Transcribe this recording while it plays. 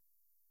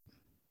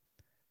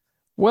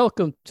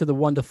Welcome to the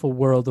wonderful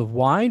world of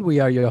wine.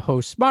 We are your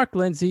hosts, Mark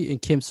Lindsay and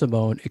Kim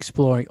Simone,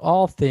 exploring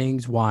all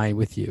things wine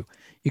with you.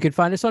 You can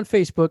find us on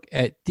Facebook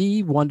at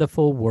The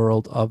Wonderful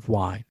World of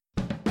Wine.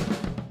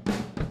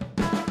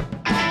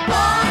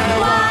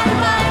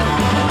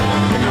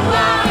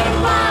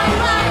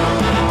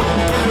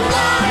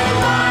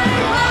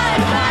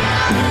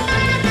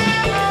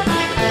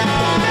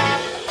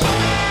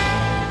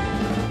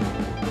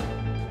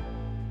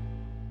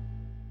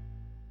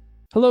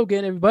 Hello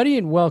again, everybody,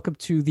 and welcome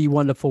to The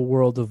Wonderful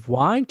World of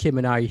Wine. Kim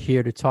and I are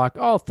here to talk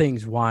all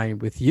things wine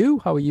with you.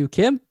 How are you,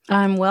 Kim?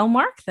 I'm well,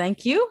 Mark.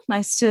 Thank you.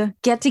 Nice to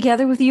get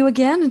together with you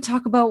again and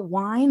talk about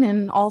wine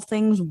and all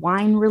things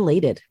wine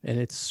related. And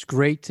it's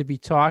great to be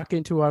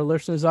talking to our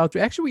listeners out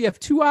there. Actually, we have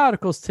two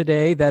articles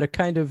today that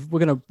are we're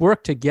going to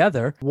work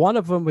together. One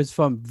of them is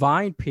from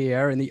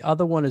VinePair and the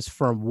other one is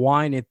from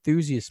Wine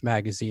Enthusiast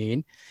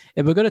magazine.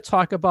 And we're going to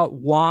talk about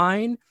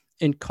wine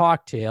and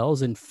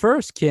cocktails. And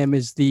first, Kim,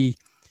 is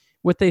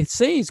what they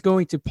say is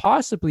going to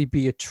possibly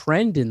be a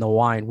trend in the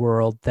wine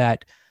world,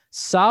 that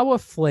sour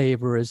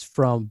flavors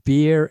from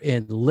beer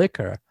and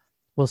liquor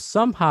will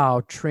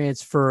somehow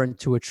transfer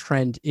into a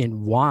trend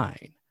in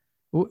wine.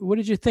 What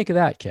did you think of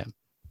that, Kim?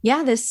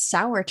 Yeah, this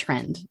sour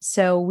trend.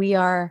 So we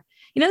are,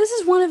 this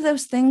is one of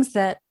those things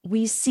that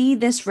we see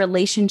this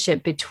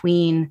relationship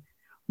between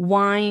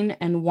wine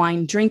and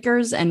wine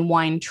drinkers and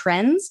wine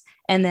trends,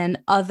 and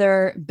then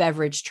other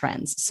beverage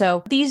trends.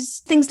 So these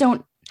things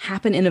don't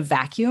happen in a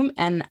vacuum.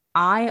 And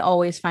I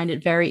always find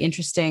it very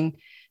interesting,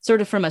 sort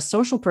of from a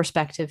social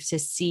perspective, to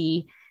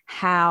see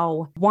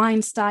how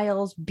wine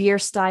styles, beer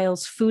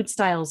styles, food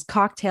styles,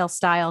 cocktail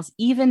styles,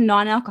 even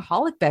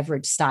non-alcoholic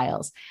beverage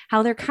styles,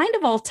 how they're kind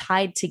of all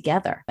tied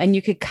together. And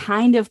you could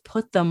kind of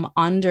put them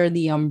under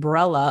the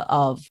umbrella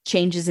of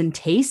changes in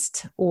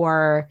taste,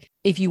 or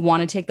if you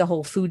want to take the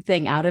whole food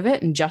thing out of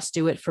it and just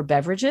do it for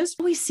beverages.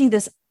 We see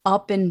this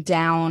up and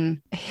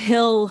down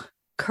hill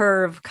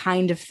curve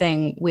kind of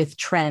thing with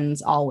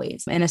trends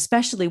always. And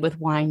especially with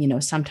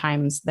wine,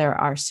 sometimes there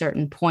are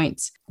certain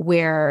points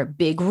where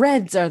big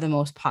reds are the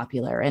most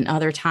popular and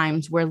other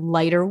times where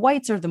lighter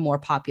whites are the more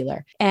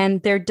popular.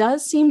 And there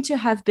does seem to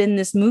have been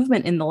this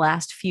movement in the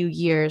last few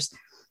years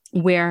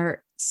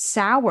where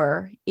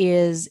sour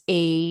is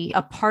a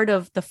part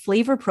of the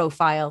flavor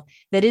profile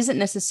that isn't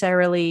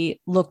necessarily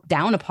looked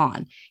down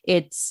upon.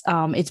 It's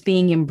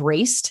being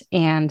embraced,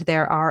 and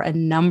there are a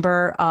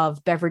number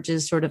of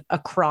beverages sort of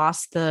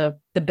across the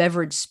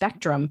beverage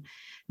spectrum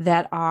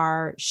that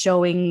are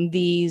showing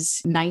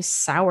these nice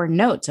sour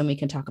notes. And we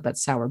can talk about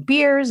sour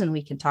beers, and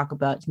we can talk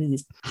about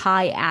these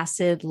high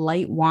acid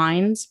light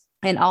wines.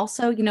 And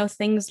also,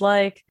 things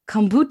like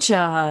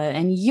kombucha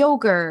and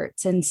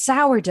yogurts and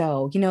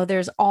sourdough,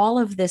 there's all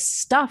of this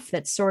stuff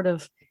that's sort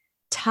of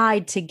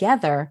tied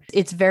together.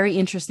 It's very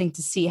interesting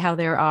to see how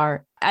there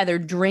are either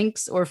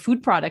drinks or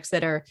food products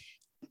that are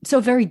so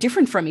very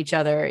different from each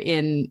other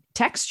in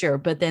texture,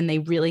 but then they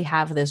really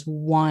have this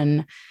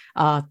one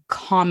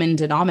common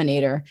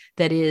denominator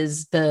that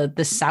is the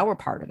sour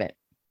part of it.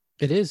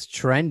 It is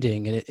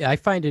trending. And I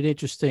find it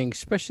interesting,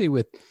 especially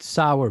with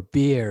sour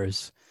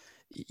beers.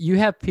 You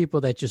have people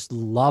that just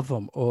love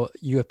them, or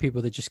you have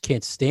people that just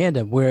can't stand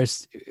them.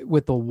 Whereas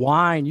with the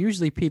wine,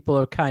 usually people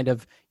are kind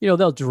of,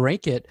 they'll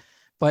drink it,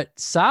 but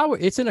sour,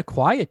 it's an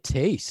acquired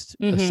taste,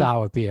 a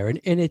sour beer. And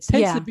it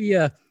tends to be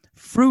a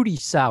fruity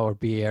sour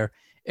beer.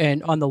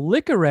 And on the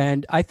liquor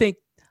end, I think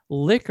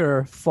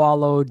liquor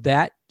followed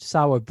that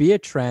sour beer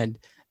trend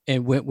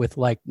and went with,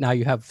 like, now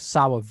you have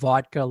sour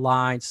vodka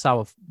lines,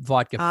 sour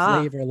vodka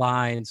flavor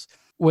lines.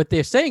 What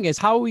they're saying is,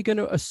 how are we going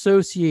to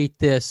associate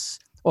this?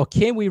 Or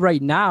can we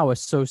right now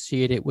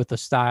associate it with a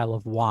style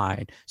of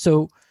wine?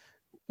 So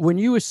when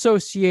you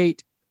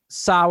associate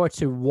sour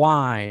to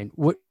wine,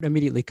 what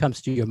immediately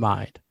comes to your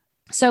mind?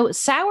 So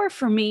sour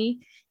for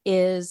me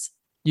is...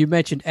 You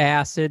mentioned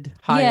acid,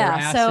 higher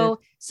acid.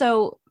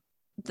 So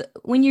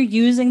when you're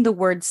using the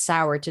word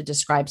sour to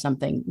describe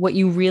something, what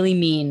you really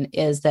mean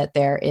is that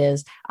there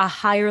is a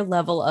higher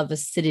level of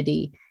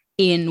acidity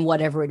in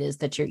whatever it is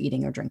that you're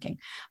eating or drinking.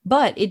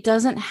 But it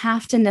doesn't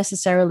have to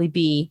necessarily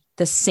be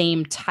the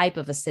same type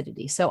of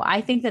acidity. So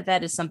I think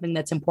that is something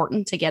that's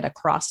important to get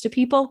across to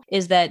people,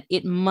 is that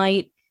it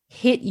might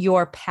hit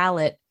your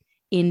palate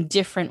in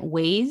different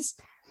ways.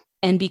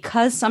 And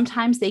because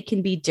sometimes they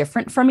can be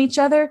different from each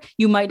other,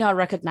 you might not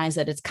recognize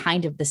that it's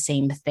kind of the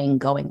same thing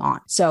going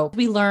on. So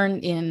we learn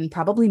in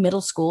probably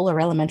middle school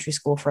or elementary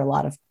school for a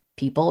lot of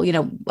people,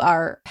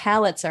 our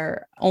palates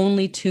are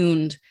only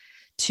tuned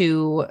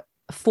to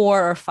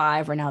 4 or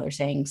 5, or now they're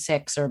saying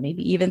 6 or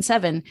maybe even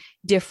 7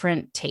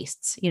 different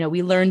tastes.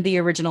 We learned the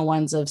original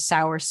ones of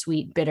sour,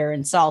 sweet, bitter,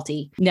 and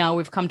salty. Now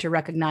we've come to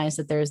recognize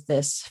that there's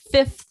this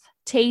 5th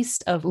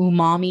taste of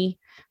umami,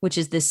 which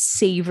is this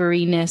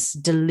savoriness,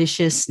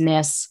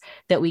 deliciousness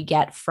that we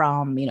get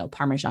from,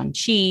 Parmesan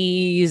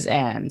cheese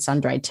and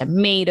sun-dried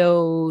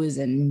tomatoes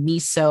and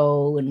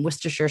miso and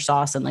Worcestershire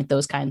sauce and like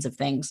those kinds of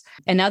things.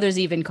 And now there's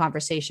even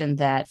conversation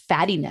that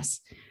fattiness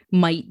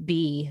might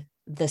be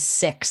the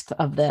 6th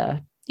of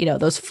the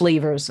those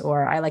flavors,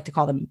 or I like to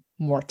call them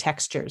more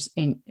textures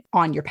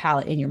on your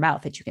palate, in your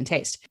mouth, that you can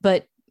taste.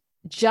 But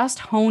just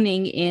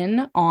honing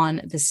in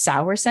on the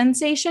sour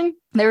sensation,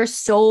 there are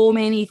so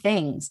many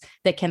things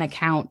that can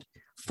account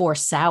for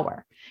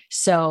sour.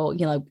 So,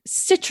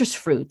 citrus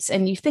fruits,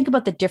 and you think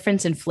about the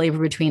difference in flavor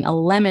between a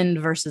lemon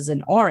versus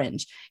an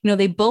orange,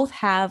 they both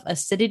have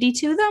acidity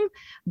to them,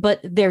 but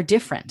they're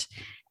different.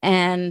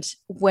 And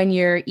when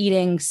you're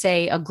eating,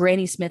 say, a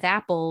Granny Smith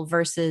apple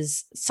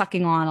versus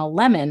sucking on a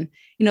lemon,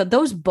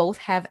 those both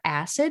have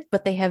acid,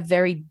 but they have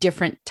very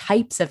different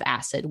types of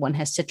acid. One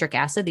has citric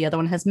acid, the other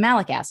one has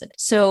malic acid.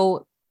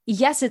 So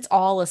yes, it's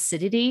all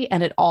acidity,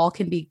 and it all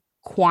can be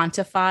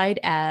quantified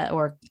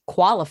or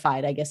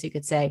qualified, I guess you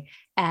could say,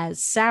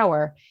 as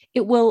sour.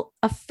 It will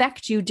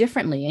affect you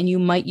differently, and you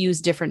might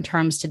use different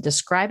terms to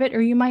describe it,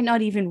 or you might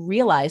not even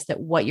realize that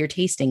what you're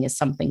tasting is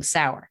something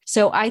sour.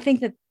 So I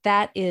think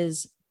that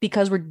is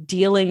because we're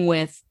dealing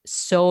with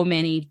so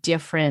many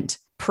different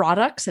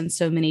products and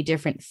so many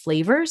different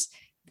flavors,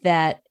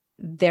 that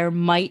there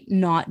might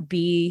not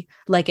be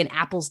like an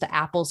apples to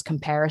apples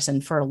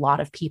comparison for a lot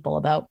of people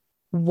about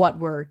what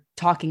we're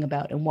talking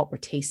about and what we're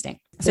tasting.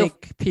 I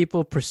think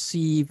people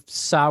perceive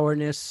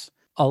sourness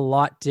a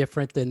lot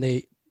different than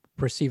they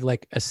perceive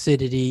like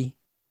acidity.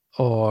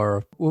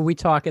 Or when we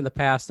talk in the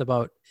past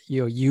about,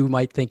 you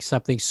might think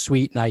something's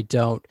sweet and I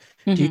don't.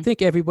 Mm-hmm. Do you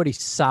think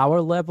everybody's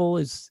sour level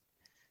is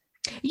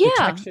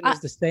detection is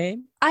the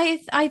same?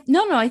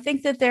 No, I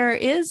think that there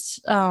is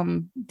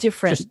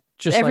different.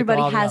 Just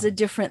everybody like has a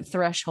different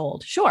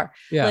threshold. Sure.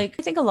 Yeah. Like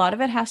I think a lot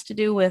of it has to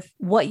do with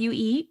what you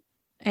eat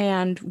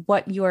and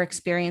what your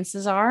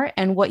experiences are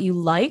and what you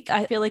like.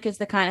 I feel like it's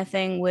the kind of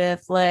thing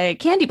with like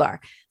candy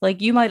bar.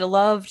 Like you might have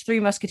loved Three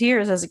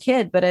Musketeers as a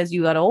kid, but as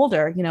you got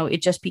older,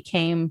 it just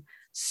became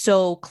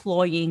so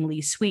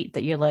cloyingly sweet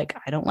that you're like,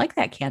 I don't like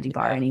that candy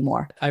bar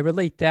anymore. I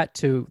relate that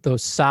to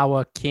those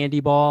sour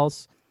candy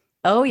balls.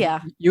 Oh yeah.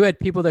 You had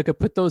people that could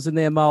put those in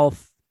their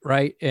mouth,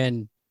 right?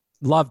 And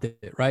loved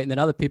it, right? And then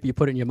other people, you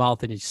put it in your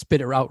mouth and you spit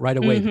it out right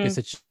away because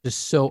it's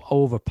just so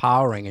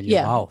overpowering in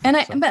your mouth. And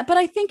but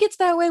I think it's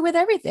that way with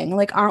everything.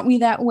 Like, aren't we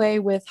that way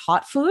with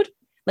hot food?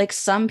 Like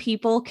some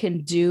people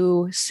can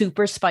do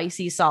super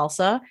spicy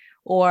salsa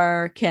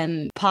or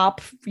can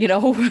pop,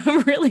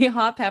 really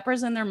hot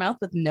peppers in their mouth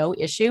with no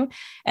issue.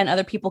 And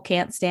other people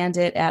can't stand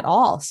it at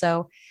all.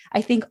 So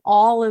I think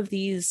all of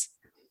these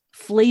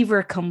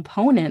flavor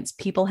components,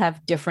 people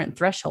have different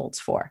thresholds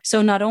for.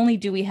 So not only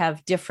do we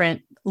have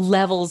different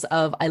levels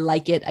of I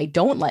like it, I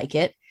don't like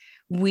it,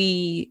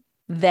 we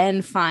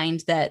then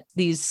find that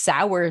these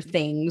sour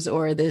things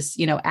or this,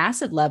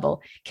 acid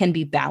level can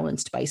be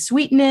balanced by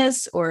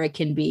sweetness, or it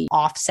can be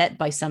offset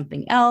by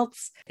something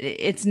else.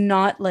 It's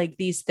not like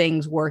these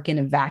things work in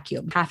a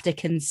vacuum. You have to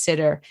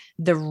consider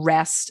the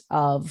rest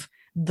of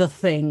the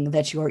thing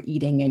that you're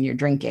eating and you're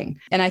drinking.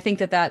 And I think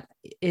that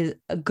is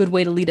a good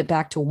way to lead it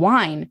back to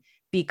wine,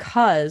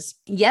 because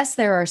yes,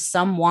 there are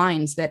some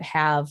wines that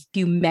have, if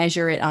you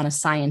measure it on a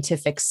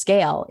scientific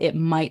scale, it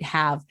might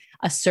have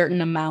a certain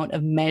amount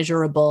of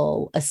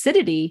measurable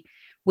acidity,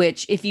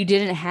 which if you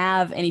didn't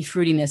have any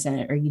fruitiness in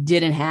it, or you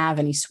didn't have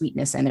any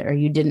sweetness in it, or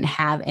you didn't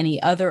have any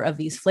other of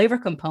these flavor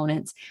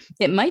components,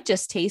 it might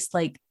just taste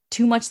like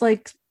too much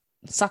like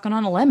sucking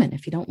on a lemon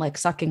if you don't like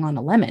sucking on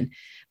a lemon.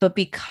 But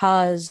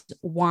because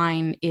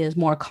wine is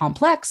more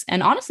complex,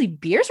 and honestly,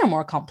 beers are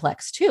more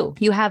complex too,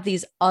 you have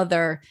these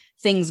other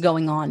things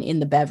going on in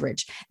the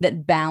beverage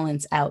that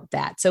balance out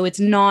that. So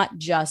it's not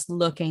just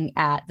looking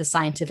at the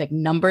scientific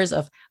numbers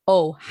of,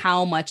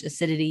 how much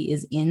acidity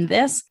is in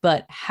this,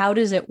 but how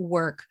does it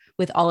work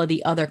with all of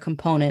the other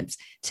components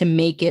to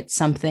make it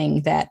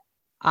something that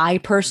I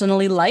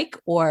personally like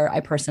or I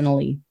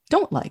personally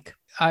don't like.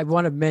 I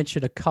want to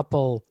mention a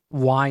couple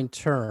wine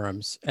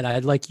terms, and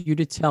I'd like you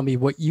to tell me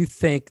what you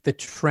think the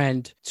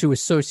trend to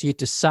associate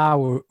to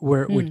sour,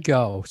 where it would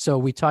go. So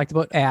we talked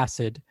about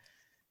acid.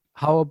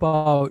 How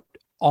about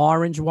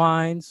orange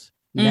wines,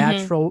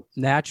 natural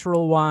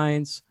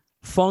wines,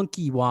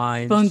 funky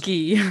wines,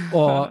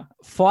 or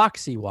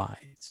foxy wines?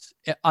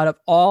 Out of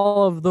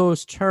all of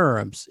those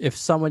terms, if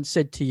someone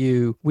said to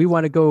you, we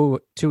want to go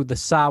to the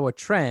sour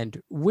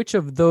trend, which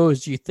of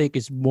those do you think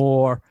is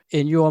more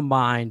in your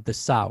mind the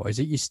sour? Is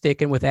it you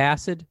sticking with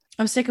acid?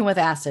 I'm sticking with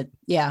acid.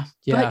 Yeah.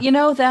 But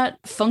that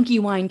funky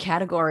wine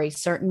category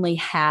certainly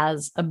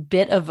has a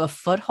bit of a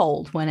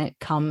foothold when it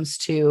comes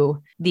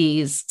to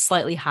these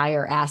slightly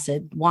higher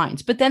acid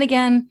wines. But then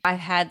again, I've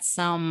had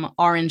some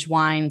orange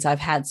wines. I've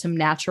had some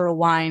natural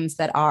wines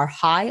that are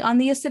high on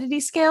the acidity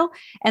scale.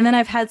 And then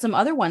I've had some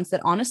other ones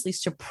that honestly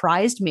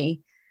surprised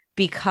me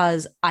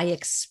because I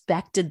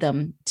expected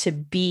them to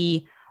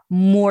be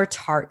more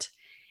tart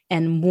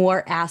and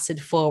more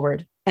acid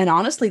forward. And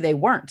honestly, they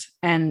weren't.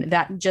 And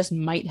that just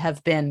might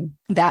have been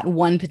that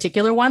one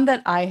particular one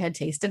that I had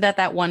tasted at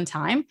that one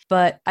time.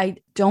 But I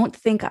don't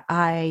think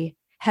I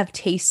have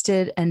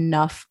tasted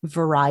enough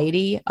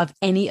variety of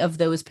any of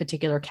those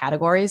particular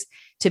categories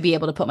to be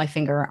able to put my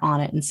finger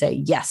on it and say,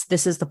 yes,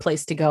 this is the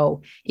place to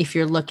go if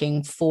you're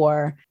looking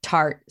for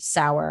tart,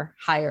 sour,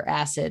 higher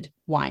acid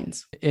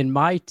wines. In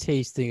my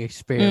tasting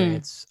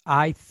experience,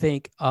 I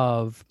think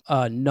of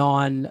a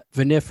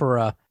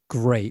non-vinifera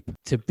grape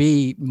to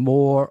be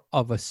more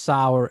of a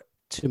sour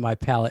to my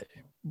palate.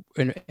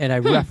 And I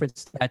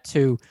referenced that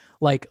to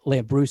like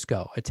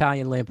Lambrusco,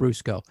 Italian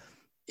Lambrusco.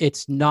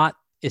 It's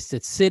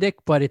acidic,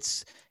 but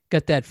it's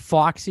got that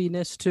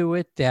foxiness to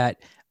it that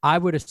I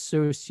would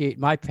associate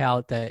my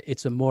palate that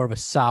it's more of a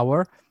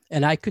sour.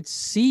 And I could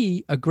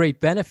see a great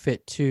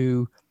benefit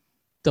to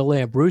the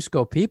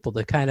Lambrusco people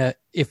to kind of,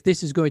 if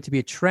this is going to be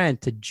a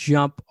trend, to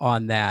jump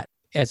on that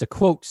as a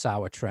quote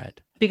sour trend.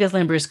 Because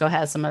Lambrusco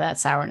has some of that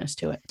sourness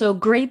to it. So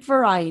grape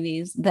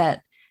varieties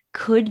that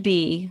could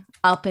be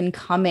up and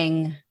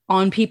coming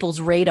on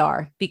people's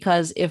radar,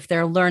 because if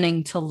they're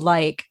learning to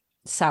like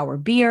sour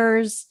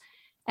beers,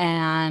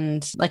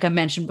 and like I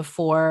mentioned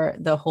before,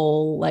 the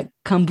whole like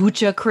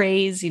kombucha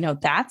craze,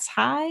 that's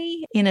high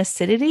in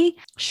acidity.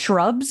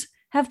 Shrubs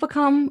have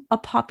become a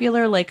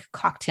popular like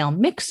cocktail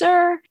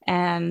mixer.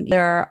 And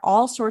there are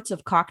all sorts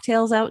of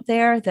cocktails out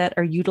there that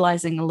are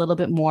utilizing a little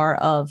bit more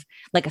of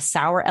like a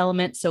sour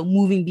element. So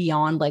moving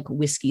beyond like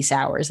whiskey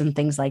sours and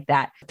things like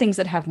that, things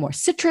that have more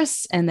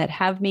citrus and that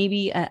have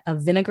maybe a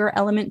vinegar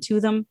element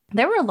to them.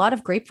 There were a lot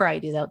of grape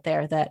varieties out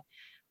there that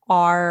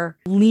are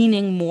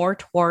leaning more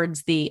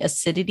towards the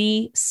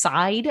acidity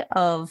side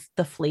of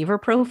the flavor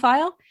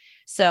profile.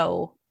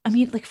 So I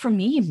mean, like for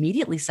me,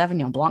 immediately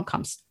Sauvignon Blanc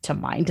comes to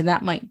mind, and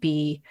that might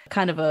be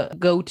kind of a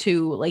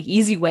go-to, like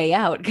easy way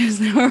out because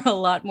there are a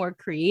lot more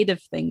creative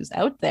things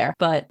out there.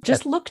 But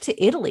just look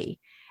to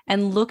Italy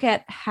and look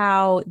at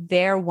how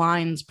their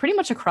wines pretty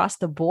much across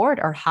the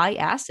board are high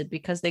acid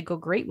because they go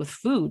great with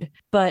food.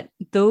 But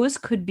those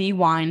could be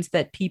wines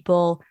that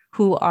people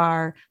who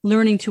are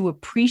learning to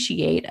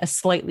appreciate a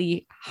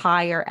slightly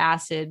higher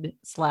acid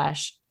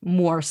 /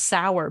 more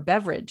sour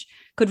beverage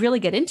could really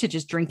get into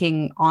just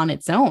drinking on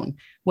its own,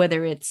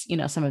 whether it's,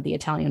 some of the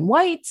Italian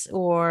whites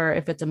or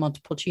if it's a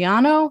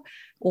Montepulciano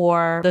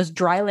or those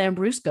dry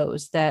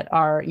Lambruscos that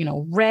are,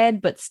 red,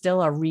 but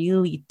still are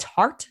really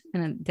tart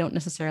and don't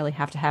necessarily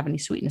have to have any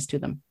sweetness to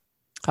them.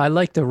 I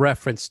like the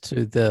reference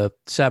to the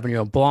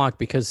Sauvignon Blanc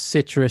because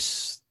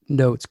citrus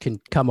notes can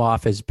come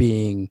off as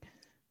being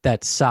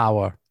that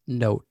sour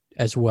note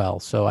as well.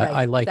 So right.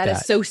 I like that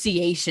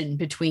association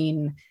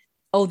between,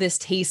 oh, this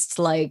tastes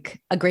like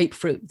a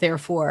grapefruit,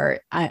 therefore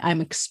I'm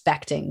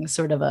expecting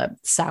sort of a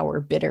sour,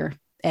 bitter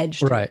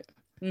edge. Right.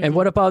 Mm-hmm. And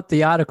what about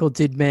the article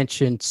did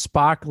mention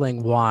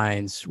sparkling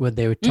wines when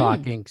they were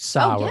talking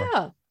sour? Oh,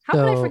 yeah. How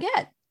could I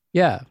forget?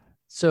 Yeah.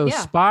 So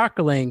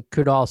sparkling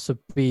could also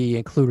be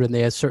included in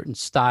there, certain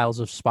styles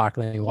of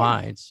sparkling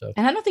wines. So,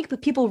 and I don't think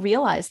that people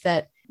realize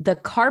that the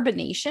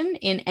carbonation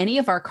in any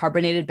of our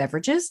carbonated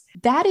beverages,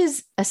 that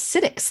is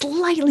acidic,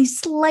 slightly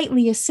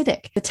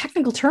acidic. The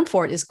technical term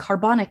for it is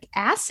carbonic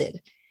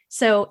acid.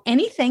 So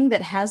anything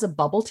that has a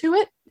bubble to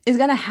it is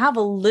going to have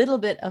a little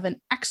bit of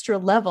an extra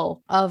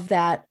level of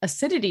that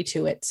acidity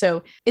to it.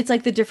 So it's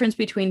like the difference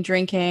between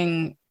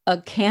drinking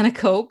a can of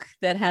Coke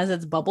that has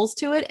its bubbles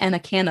to it and a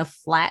can of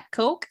flat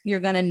Coke.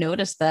 You're going to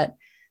notice that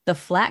the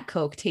flat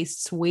Coke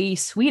tastes way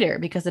sweeter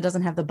because it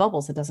doesn't have the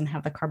bubbles. It doesn't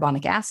have the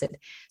carbonic acid.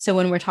 So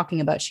when we're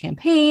talking about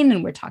champagne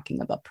and we're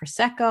talking about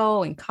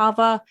Prosecco and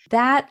Cava,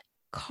 that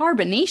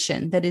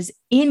carbonation that is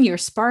in your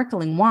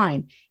sparkling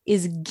wine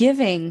is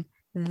giving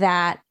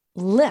that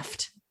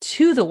lift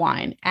to the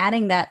wine,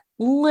 adding that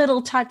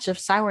little touch of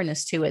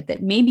sourness to it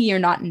that maybe you're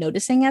not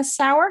noticing as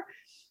sour,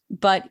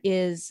 but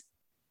is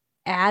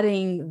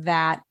adding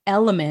that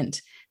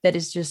element that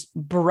is just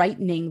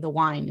brightening the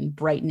wine and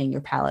brightening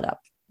your palate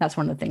up. That's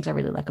one of the things I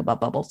really like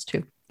about bubbles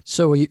too.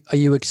 So are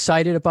you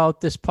excited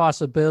about this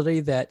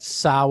possibility that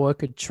sour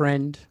could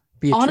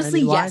be a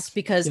honestly, trendy yes,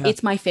 because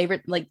it's my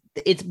favorite, like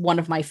it's one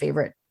of my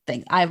favorite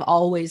things. I've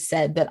always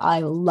said that I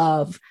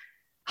love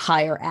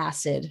higher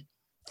acid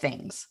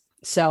things.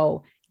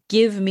 So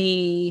give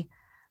me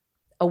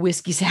a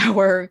whiskey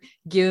sour,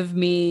 give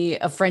me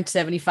a French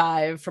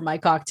 75 for my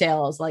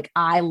cocktails. Like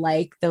I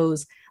like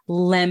those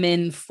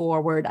lemon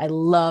forward. I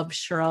love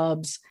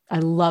shrubs. I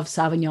love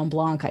Sauvignon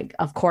Blanc.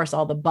 Of course,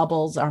 all the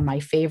bubbles are my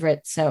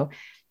favorite. So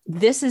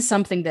this is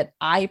something that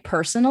I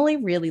personally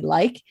really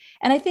like.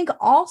 And I think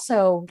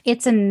also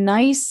it's a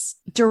nice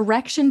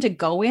direction to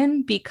go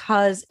in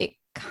because it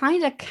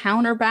kind of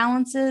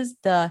counterbalances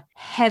the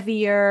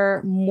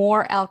heavier,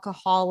 more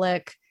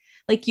alcoholic.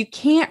 Like you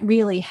can't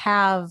really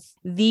have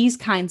these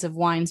kinds of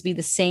wines be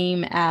the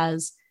same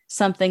as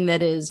something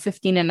that is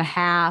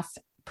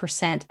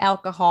 15.5%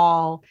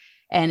 alcohol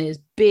and is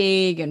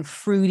big and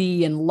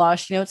fruity and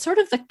lush. It's sort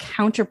of the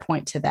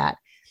counterpoint to that.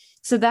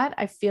 So that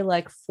I feel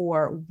like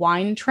for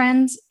wine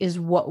trends is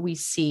what we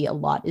see a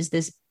lot, is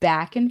this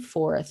back and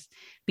forth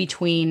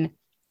between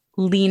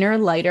leaner,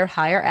 lighter,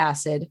 higher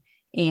acid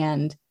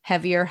and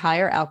heavier,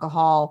 higher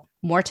alcohol,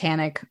 more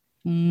tannic,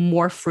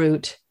 more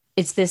fruit.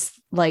 It's this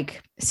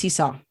like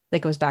seesaw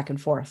that goes back and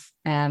forth.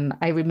 And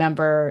I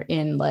remember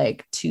in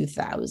like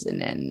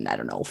 2000 and I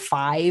don't know,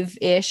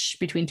 5-ish,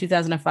 between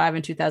 2005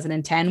 and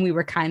 2010, we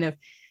were kind of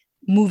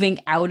moving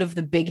out of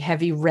the big,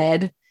 heavy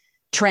red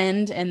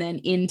trend and then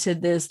into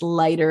this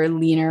lighter,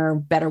 leaner,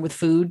 better with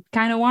food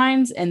kind of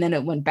wines. And then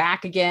it went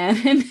back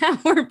again. And now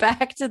we're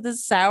back to the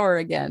sour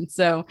again.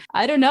 So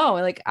I don't know.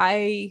 Like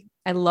I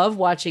love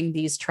watching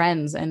these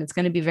trends, and it's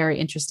going to be very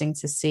interesting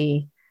to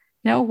see,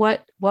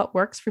 what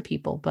works for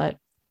people, but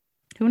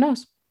who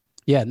knows?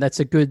 Yeah, and that's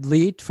a good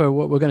lead for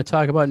what we're going to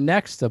talk about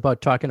next,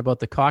 about talking about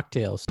the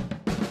cocktails.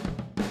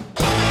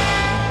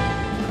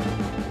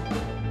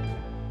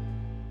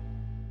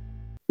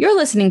 You're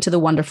listening to The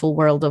Wonderful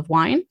World of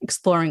Wine,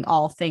 exploring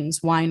all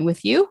things wine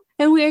with you,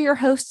 and we are your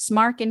hosts,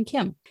 Mark and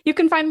Kim. You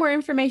can find more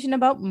information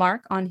about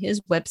Mark on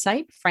his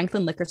website,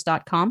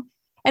 franklinliquors.com,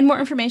 and more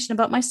information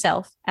about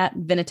myself at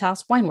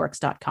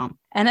vinitaswineworks.com.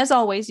 And as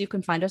always, you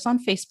can find us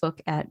on Facebook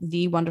at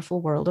The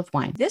Wonderful World of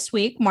Wine. This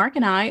week, Mark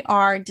and I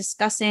are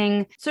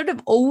discussing sort of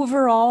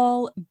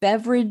overall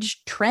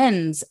beverage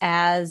trends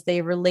as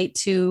they relate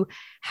to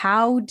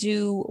how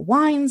do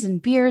wines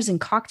and beers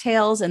and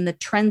cocktails and the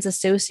trends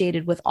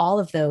associated with all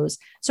of those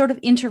sort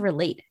of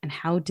interrelate, and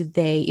how do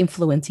they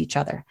influence each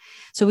other.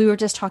 So we were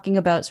just talking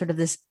about sort of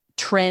this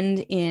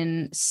trend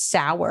in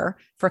sour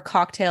for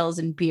cocktails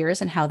and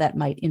beers and how that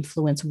might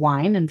influence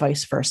wine and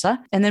vice versa.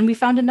 And then we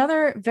found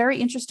another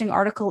very interesting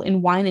article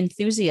in Wine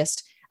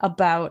Enthusiast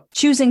about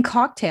choosing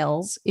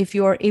cocktails if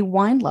you're a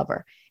wine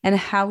lover, and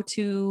how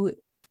to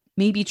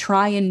maybe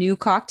try a new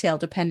cocktail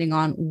depending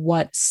on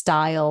what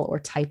style or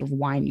type of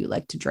wine you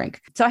like to drink.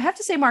 So I have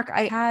to say, Mark,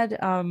 I had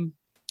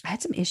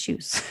some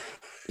issues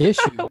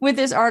with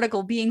this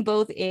article, being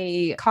both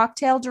a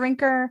cocktail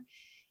drinker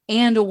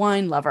and a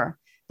wine lover,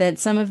 that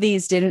some of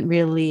these didn't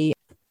really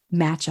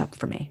match up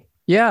for me.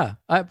 Yeah,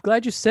 I'm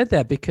glad you said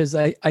that, because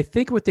I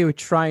think what they were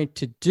trying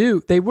to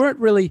do, they weren't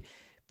really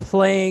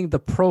playing the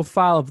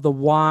profile of the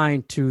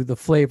wine to the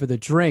flavor of the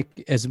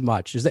drink as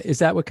much. Is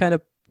that what kind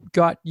of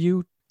got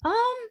you?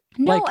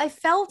 No, I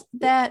felt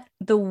that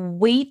the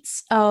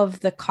weights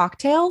of the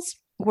cocktails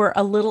were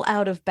a little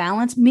out of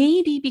balance,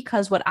 maybe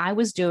because what I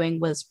was doing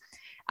was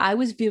I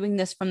was viewing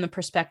this from the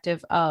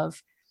perspective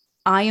of,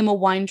 I am a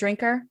wine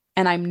drinker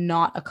and I'm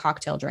not a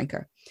cocktail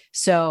drinker.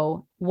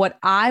 So what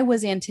I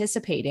was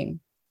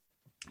anticipating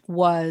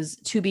was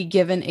to be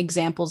given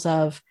examples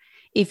of,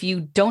 if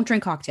you don't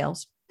drink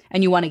cocktails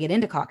and you want to get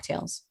into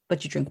cocktails,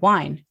 but you drink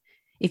wine,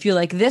 if you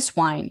like this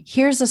wine,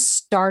 here's a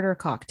starter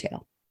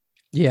cocktail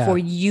for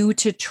you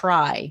to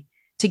try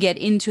to get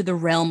into the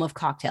realm of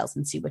cocktails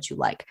and see what you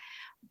like.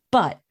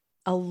 But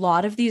a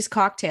lot of these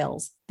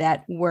cocktails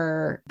that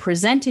were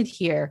presented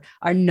here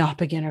are not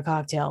beginner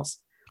cocktails.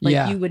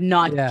 Like you would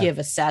not give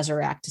a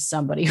Sazerac to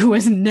somebody who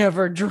has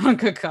never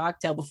drunk a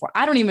cocktail before.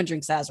 I don't even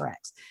drink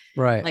Sazeracs.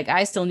 Right. Like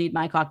I still need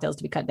my cocktails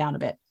to be cut down a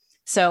bit.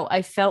 So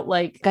I felt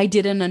like I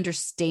didn't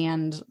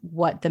understand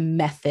what the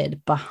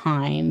method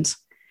behind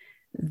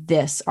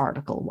this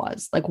article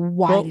was. Like,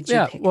 why did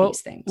you pick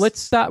these things? Let's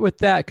start with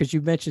that, because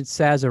you mentioned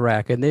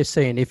Sazerac, and they're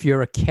saying if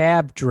you're a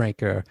cab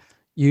drinker,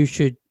 you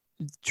should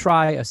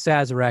try a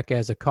Sazerac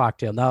as a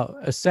cocktail. Now,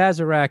 a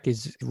Sazerac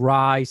is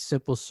rye,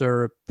 simple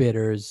syrup,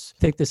 bitters. I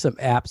think there's some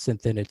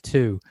absinthe in it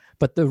too.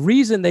 But the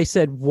reason they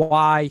said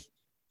why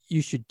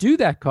you should do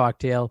that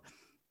cocktail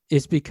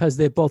is because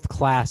they're both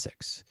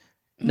classics.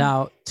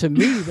 Now, to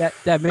me,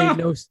 that made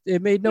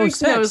no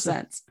sense. No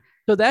sense.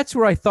 So that's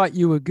where I thought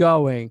you were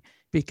going,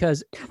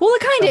 because it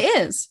kind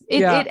of is.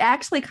 It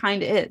actually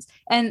kind of is.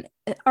 And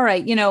all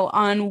right,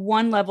 on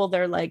one level,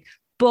 they're like,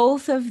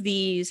 both of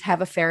these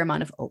have a fair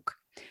amount of oak.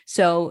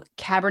 So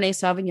Cabernet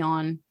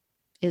Sauvignon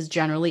is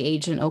generally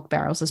aged in oak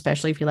barrels,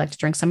 especially if you like to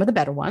drink some of the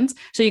better ones.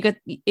 So you get,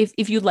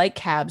 if you like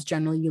cabs,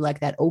 generally you like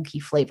that oaky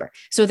flavor.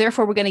 So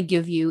therefore, we're going to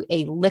give you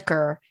a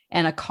liquor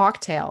and a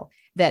cocktail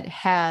that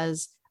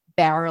has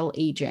barrel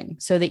aging,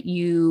 so that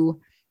you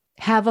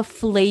have a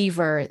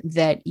flavor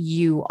that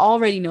you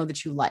already know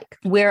that you like.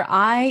 Where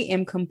I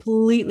am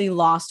completely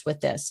lost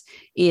with this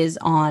is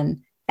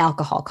on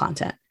alcohol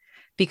content.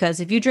 Because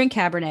if you drink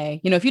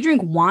Cabernet, if you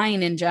drink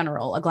wine in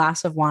general, a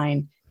glass of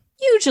wine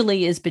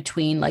usually is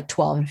between like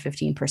 12 and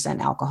 15%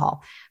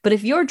 alcohol. But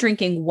if you're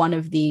drinking one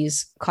of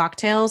these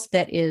cocktails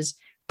that is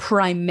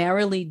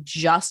primarily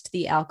just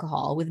the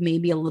alcohol with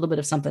maybe a little bit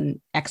of something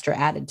extra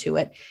added to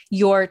it,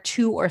 you're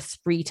 2 or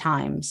 3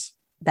 times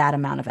that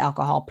amount of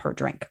alcohol per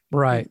drink.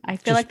 Right. I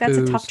feel like that's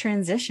booze. A tough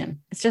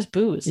transition. It's just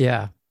booze.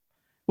 Yeah.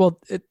 Well,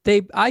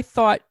 I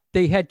thought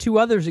they had 2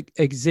 other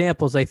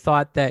examples I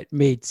thought that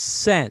made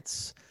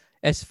sense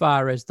as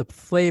far as the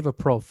flavor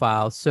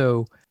profile.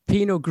 So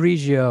Pinot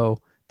Grigio,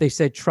 they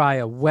said try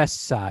a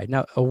West Side.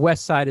 Now, a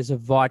West Side is a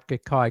vodka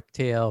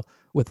cocktail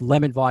with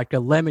lemon vodka,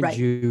 lemon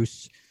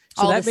juice.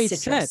 So that made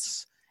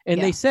sense.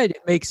 And they said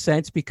it makes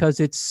sense because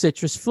it's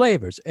citrus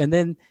flavors. And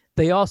then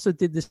they also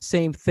did the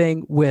same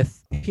thing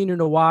with Pinot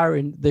Noir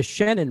and the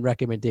Chenin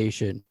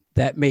recommendation.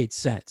 That made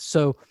sense.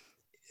 So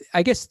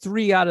I guess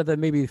 3 out of the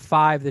maybe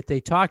 5 that they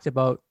talked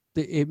about,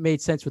 it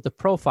made sense with the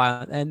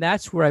profile. And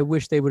that's where I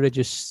wish they would have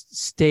just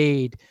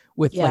stayed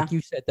with, Yeah. like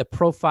you said, the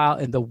profile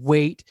and the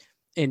weight,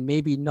 and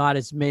maybe not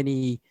as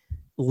many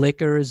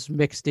liquors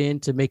mixed in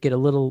to make it a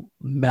little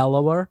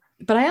mellower.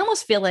 But I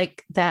almost feel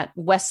like that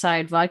West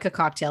Side vodka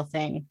cocktail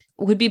thing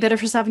would be better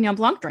for Sauvignon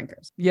Blanc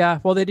drinkers. Yeah,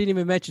 well, they didn't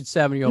even mention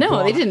Sauvignon No,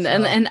 Blanc. they didn't. So,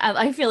 And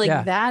I feel like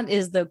yeah. that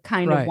is the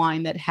kind of Right.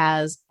 wine that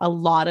has a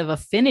lot of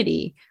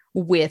affinity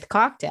with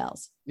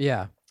cocktails.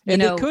 yeah, You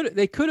and know-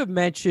 they could have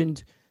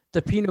mentioned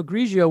the Pinot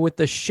Grigio with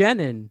the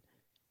Chenin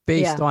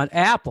based Yeah. on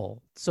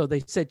apple. So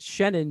they said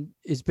Chenin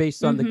is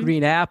based on the Mhm.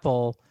 green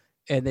apple,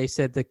 and they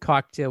said the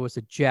cocktail was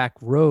a Jack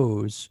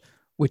Rose,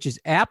 which is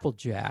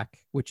Applejack,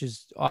 which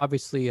is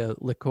obviously a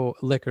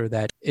liquor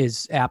that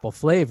is apple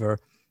flavor.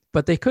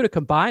 But they could have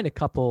combined a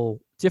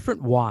couple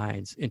different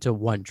wines into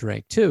one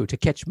drink too to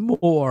catch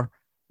more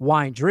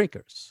wine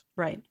drinkers.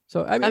 Right.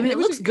 So I mean, it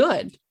was looks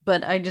good,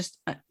 but I just,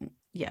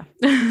 yeah.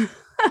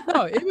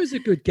 no, it was a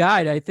good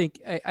guide. I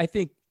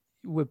think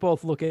we're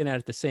both looking at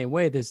it the same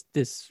way. There's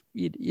this,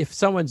 if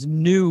someone's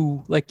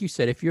new, like you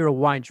said, if you're a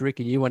wine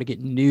drinker and you want to get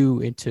new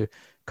into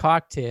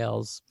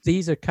cocktails,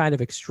 these are kind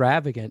of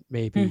extravagant,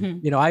 maybe.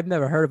 Mhm. I've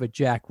never heard of a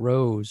Jack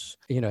Rose.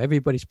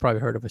 Everybody's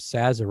probably heard of a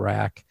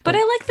Sazerac. But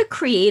I like the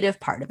creative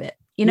part of it,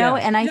 and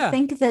I Yeah.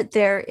 think that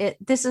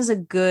this is a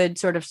good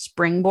sort of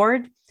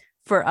springboard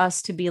for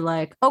us to be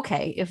like,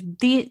 okay,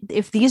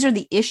 if these are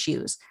the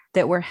issues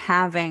that we're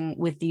having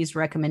with these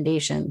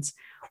recommendations,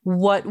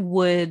 what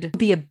would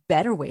be a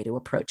better way to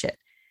approach it?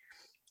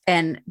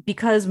 And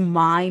because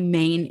my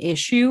main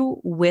issue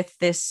with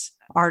this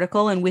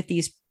article and with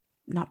these,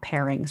 not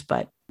pairings,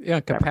 but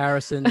Yeah,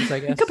 comparisons, I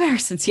guess.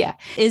 comparisons, yeah,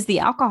 is the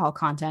alcohol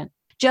content.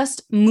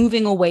 Just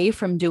moving away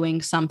from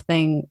doing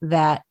something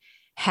that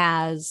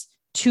has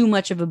too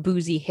much of a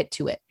boozy hit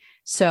to it.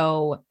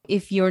 So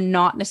if you're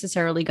not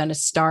necessarily going to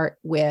start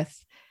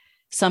with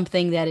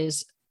something that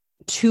is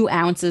 2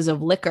 ounces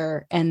of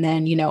liquor and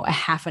then, a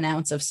half an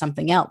ounce of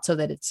something else so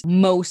that it's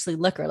mostly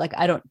liquor, like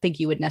I don't think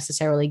you would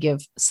necessarily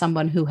give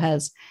someone who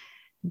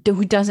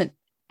doesn't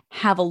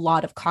have a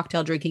lot of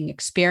cocktail drinking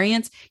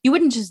experience, you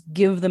wouldn't just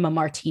give them a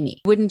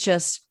martini, you wouldn't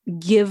just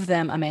give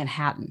them a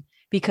Manhattan,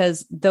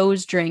 because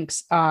those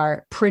drinks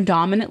are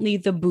predominantly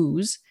the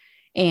booze.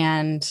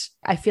 And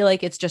I feel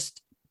like it's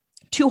just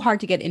too hard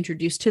to get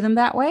introduced to them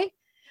that way.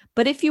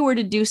 But if you were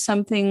to do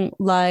something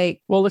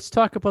like, Well, let's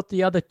talk about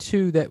the other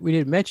two that we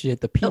didn't mention yet.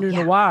 The Pinot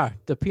yeah. Noir.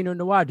 The Pinot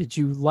Noir. Did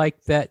you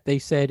like that? They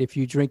said if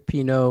you drink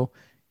Pinot,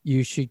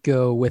 you should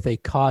go with a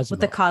Cosmo.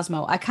 with the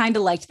Cosmo, I kind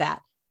of liked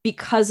that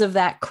because of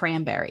that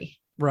cranberry.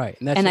 Right.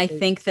 And I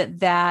think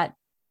that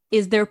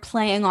is they're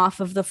playing off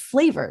of the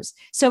flavors.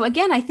 So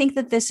again, I think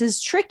that this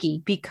is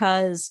tricky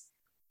because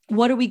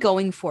what are we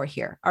going for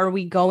here? Are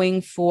we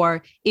going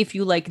for, if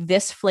you like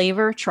this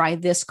flavor, try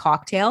this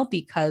cocktail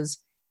because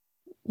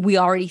we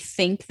already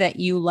think that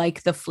you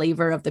like the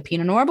flavor of the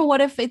Pinot Noir? But what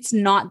if it's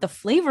not the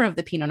flavor of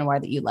the Pinot Noir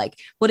that you like?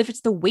 What if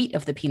it's the weight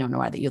of the Pinot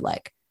Noir that you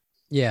like?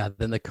 Yeah,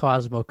 then the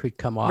Cosmo could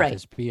come off Right.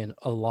 as being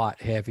a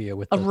lot heavier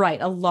with A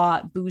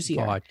lot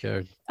boozier.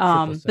 vodka.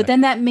 But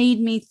then that made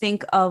me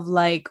think of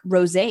like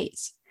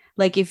rosés.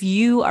 Like if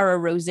you are a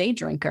rosé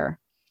drinker,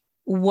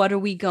 what are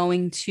we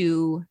going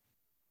to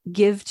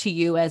give to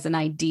you as an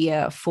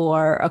idea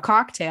for a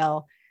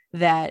cocktail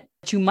that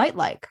you might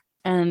like?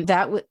 And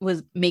that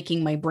was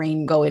making my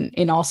brain go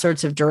in all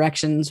sorts of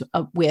directions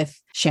with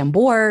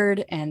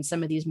Chambord and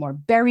some of these more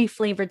berry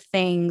flavored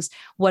things.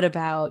 What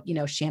about,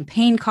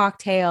 champagne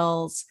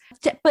cocktails?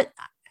 But,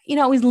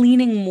 I was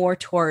leaning more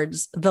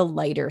towards the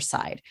lighter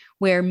side,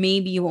 where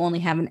maybe you only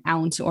have an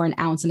ounce or an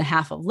ounce and a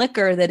half of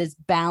liquor that is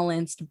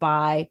balanced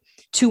by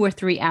 2 or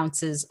 3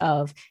 ounces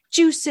of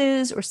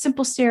juices or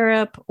simple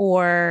syrup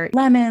or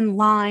lemon,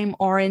 lime,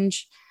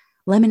 orange,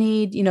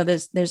 lemonade.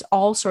 There's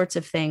all sorts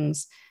of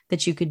things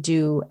that you could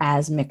do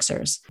as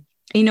mixers,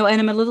 and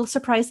I'm a little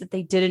surprised that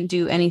they didn't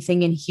do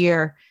anything in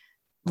here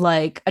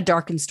like a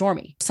dark and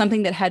stormy,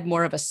 something that had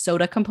more of a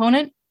soda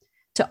component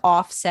to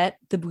offset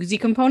the boozy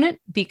component,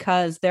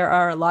 because there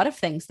are a lot of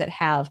things that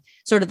have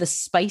sort of the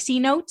spicy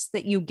notes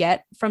that you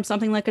get from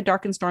something like a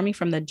dark and stormy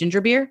from the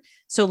ginger beer.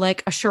 So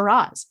like a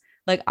Shiraz,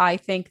 like I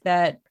think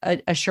that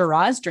a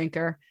Shiraz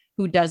drinker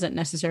who doesn't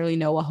necessarily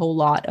know a whole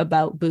lot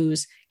about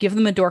booze, give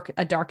them a dark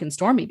and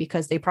stormy,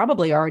 because they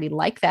probably already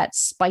like that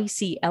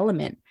spicy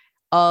element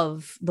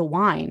of the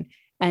wine.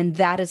 And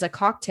that is a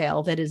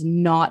cocktail that is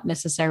not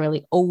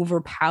necessarily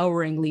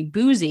overpoweringly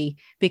boozy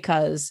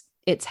because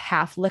it's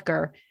half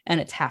liquor and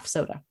it's half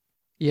soda.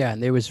 Yeah,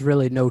 and there was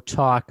really no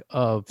talk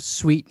of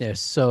sweetness.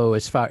 So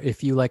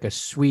if you like a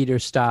sweeter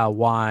style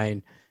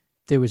wine,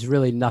 there was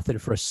really nothing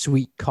for a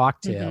sweet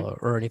cocktail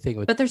or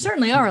anything. But there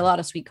certainly are a lot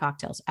of sweet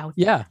cocktails out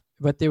there. Yeah,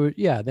 but there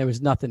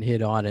was nothing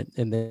hit on it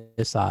in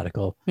this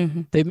article.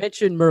 Mm-hmm. They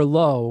mentioned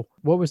Merlot.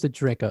 What was the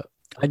drink?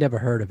 I never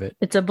heard of it.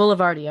 It's a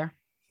Boulevardier.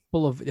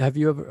 Have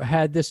you ever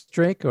had this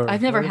drink? Or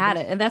I've never had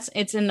it, and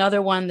it's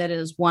another one that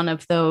is one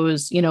of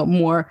those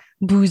more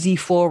boozy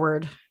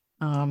forward.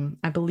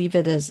 I believe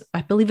it's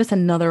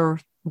another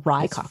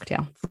rye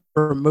cocktail.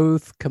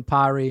 Vermouth,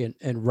 Campari,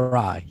 and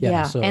rye.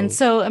 Yeah. And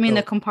so I mean,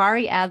 the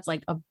Campari adds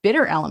like a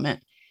bitter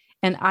element,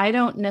 And I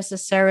don't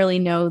necessarily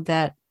know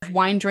that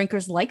wine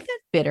drinkers like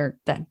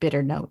that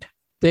bitter note.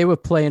 They were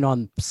playing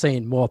on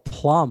saying more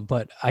plum,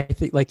 but I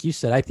think, like you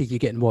said, I think you're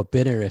getting more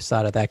bitterness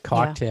out of that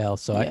cocktail.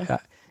 So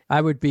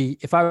I would be,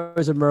 if I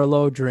was a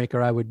Merlot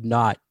drinker, I would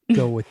not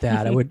go with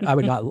that.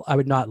 I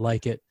would not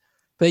like it.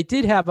 They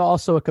did have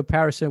also a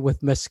comparison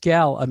with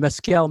a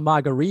mezcal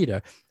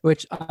margarita,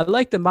 which I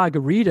like the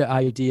margarita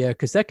idea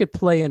because that could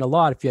play in a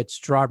lot if you had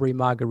strawberry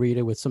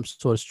margarita with some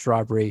sort of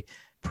strawberry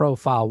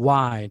profile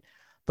wine.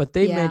 But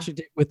they mentioned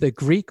it with a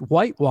Greek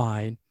white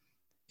wine.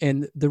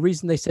 And the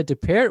reason they said to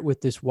pair it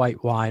with this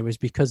white wine was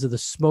because of the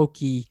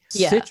smoky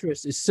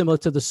citrus is similar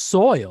to the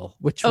soil,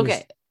 which was...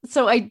 Okay.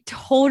 So I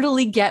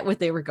totally get what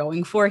they were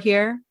going for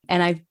here.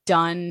 And I've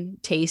done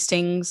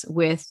tastings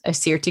with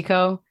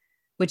Assyrtiko,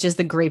 which is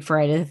the grape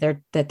variety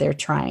that they're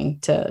trying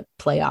to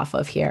play off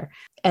of here.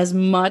 As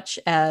much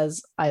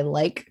as I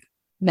like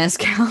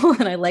mezcal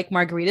and I like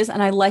margaritas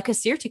and I like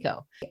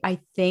Assyrtiko, I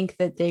think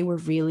that they were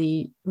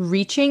really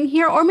reaching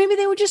here, or maybe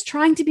they were just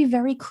trying to be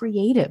very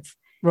creative.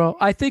 Well,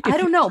 I think I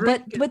don't know,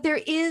 but there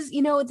is,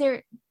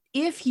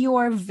 if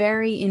you're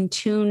very in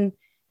tune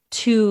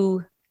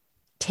to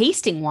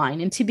tasting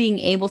wine and to being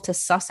able to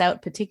suss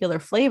out particular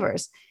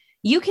flavors,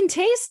 you can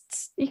kind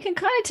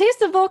of taste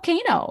the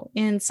volcano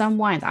in some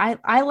wines.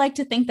 I like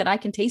to think that I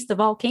can taste the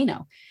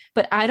volcano,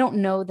 but I don't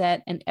know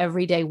that an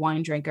everyday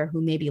wine drinker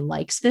who maybe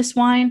likes this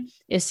wine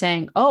is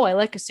saying, oh, I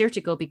like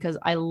Assyrtiko because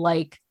I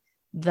like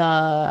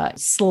the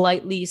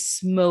slightly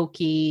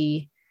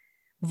smoky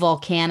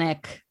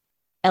volcanic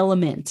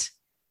element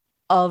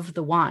of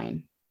the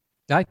wine.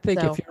 I think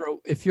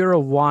if you're a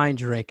wine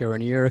drinker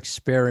and you're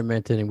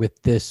experimenting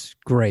with this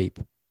grape,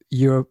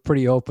 you're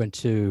pretty open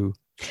to...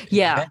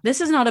 Yeah,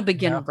 this is not a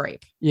beginner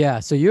grape.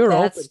 Yeah, so you're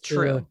That's open to...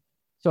 true.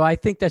 So I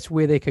think that's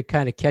where they could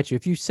kind of catch you.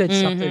 If you said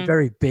something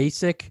very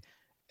basic,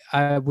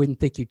 I wouldn't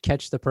think you'd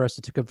catch the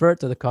person to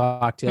convert to the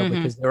cocktail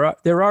because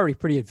they're already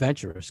pretty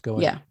adventurous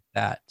going into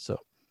that. So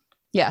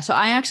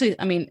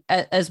I mean,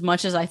 as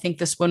much as I think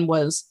this one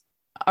was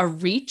a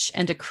reach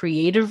and a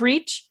creative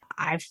reach,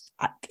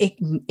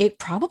 it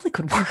probably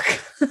could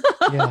work.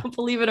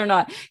 Believe it or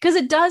not, because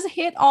it does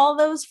hit all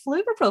those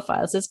flavor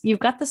profiles. You've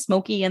got the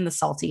smoky and the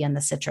salty and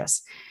the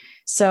citrus.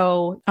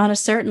 So on a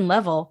certain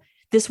level,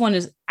 this one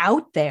is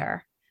out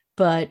there,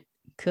 but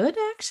could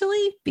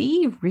actually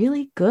be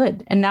really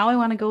good. And now I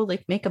want to go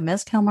make a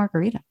mezcal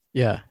margarita.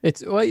 Yeah,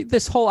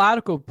 this whole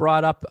article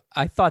brought up,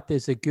 I thought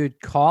there's a good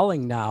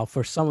calling now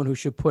for someone who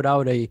should put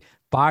out a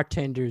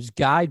bartender's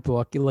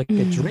guidebook, like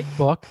a drink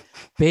book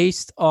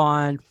based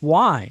on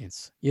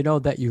wines,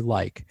 that you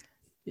like.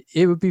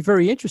 It would be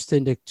very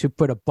interesting to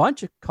put a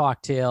bunch of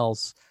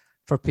cocktails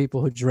for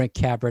people who drink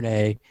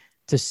Cabernet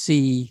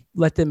to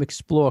let them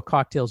explore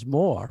cocktails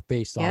more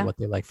based on what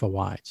they like for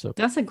wine. So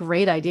that's a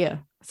great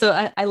idea.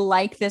 So I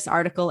like this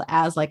article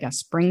as like a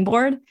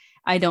springboard.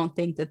 I don't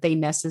think that they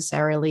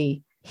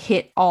necessarily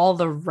hit all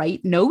the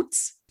right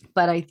notes,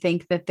 but I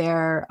think that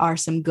there are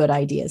some good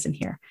ideas in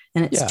here.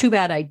 And it's too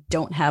bad I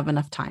don't have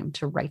enough time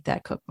to write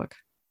that cookbook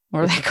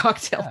or that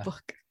cocktail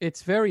book.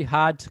 It's very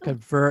hard to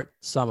convert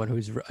someone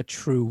who's a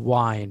true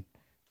wine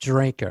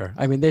drinker.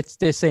 I mean,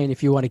 they're saying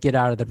if you want to get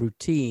out of the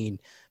routine,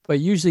 but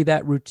usually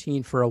that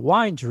routine for a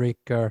wine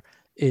drinker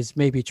is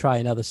maybe try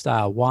another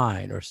style of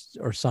wine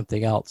or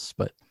something else.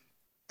 But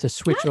to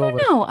switch over. I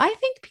don't know. I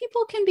think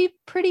people can be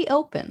pretty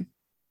open.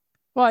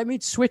 Well, I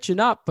mean, switching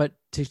up, but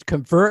to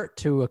convert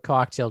to a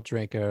cocktail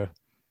drinker.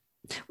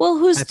 Well,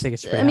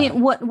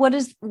 what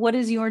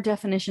is your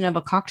definition of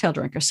a cocktail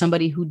drinker?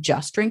 Somebody who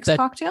just drinks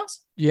cocktails?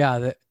 Yeah,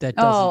 that doesn't.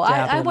 Oh,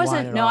 I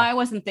wasn't. No, I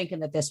wasn't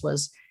thinking that this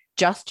was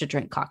just to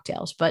drink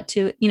cocktails, but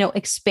to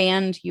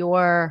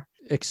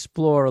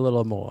explore a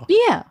little more.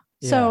 Yeah.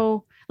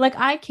 So,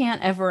 I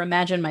can't ever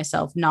imagine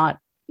myself not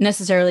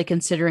necessarily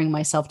considering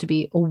myself to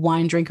be a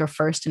wine drinker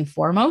first and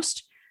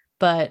foremost,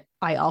 but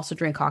I also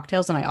drink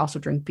cocktails and I also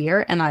drink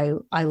beer, and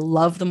I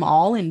love them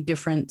all in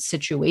different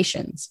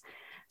situations.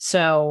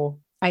 So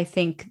I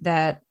think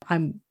that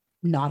I'm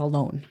not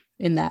alone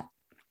in that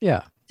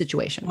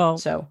situation. Well,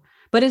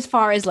 but as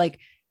far as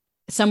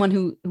someone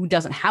who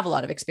doesn't have a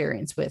lot of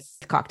experience with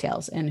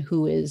cocktails and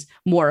who is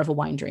more of a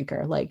wine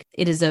drinker,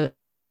 it is a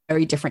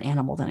very different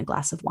animal than a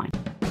glass of wine.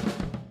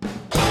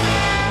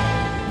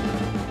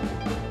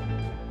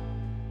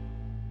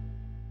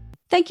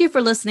 Thank you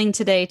for listening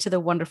today to The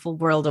Wonderful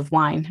World of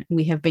Wine.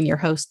 We have been your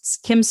hosts,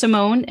 Kim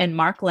Simone and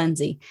Mark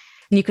Lindsay.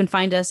 And you can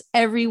find us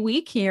every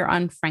week here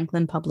on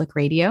Franklin Public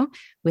Radio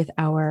with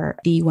our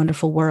The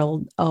Wonderful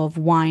World of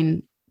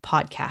Wine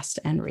podcast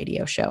and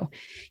radio show.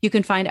 You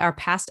can find our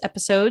past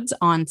episodes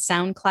on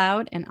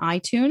SoundCloud and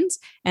iTunes.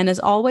 And as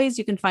always,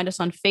 you can find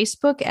us on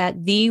Facebook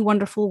at The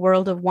Wonderful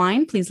World of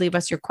Wine. Please leave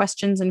us your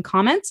questions and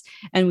comments,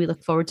 and we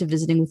look forward to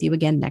visiting with you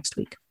again next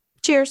week.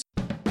 Cheers.